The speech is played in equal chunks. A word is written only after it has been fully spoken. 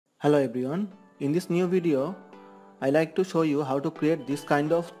Hello everyone, in this new video I like to show you how to create this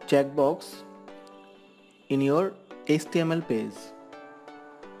kind of checkbox in your HTML page.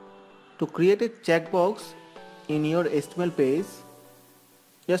 To create a checkbox in your HTML page,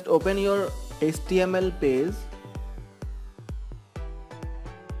 just open your HTML page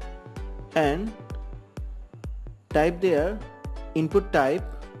and type there input type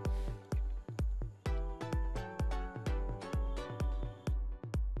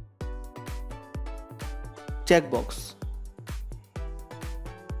checkbox.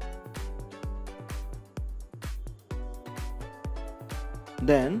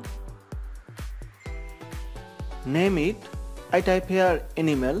 Then name it. I type here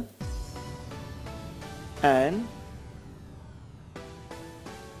animal and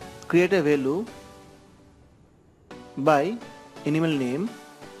create a value by animal name.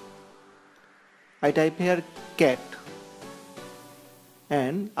 I type here cat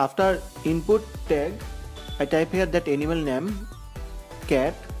and after input tag I type here that animal name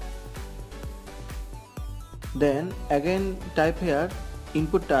cat, then again type here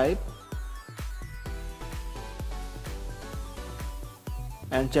input type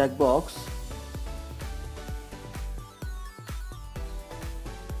and checkbox,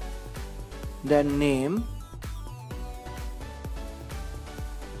 then name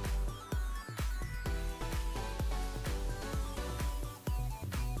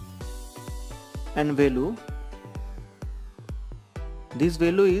and value. This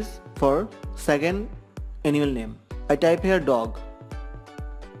value is for second animal name. I type here dog.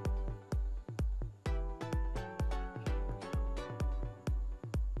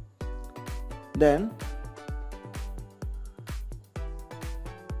 Then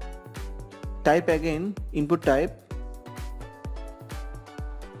type again input type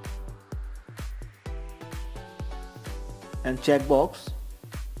and checkbox,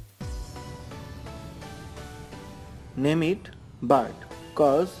 name it bird,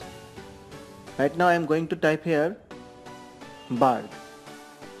 cause right now I am going to type here bird.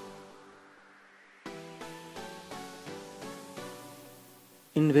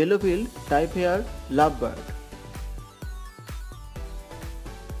 In value field type here lovebird.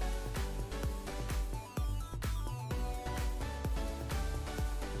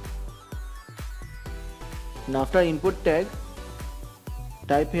 And after input tag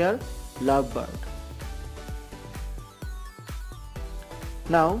type here lovebird.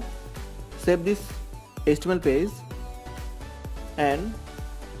 Now save this HTML page and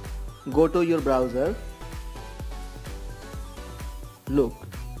go to your browser. Look,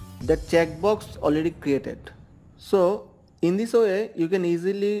 the checkbox already created. So in this way you can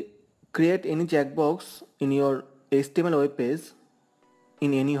easily create any checkbox in your HTML web page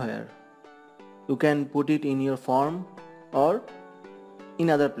in anywhere. You can put it in your form or in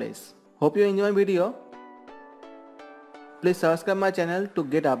other place. Hope you enjoy my video. Please subscribe my channel to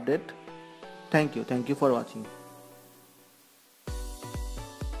get update. Thank you for watching.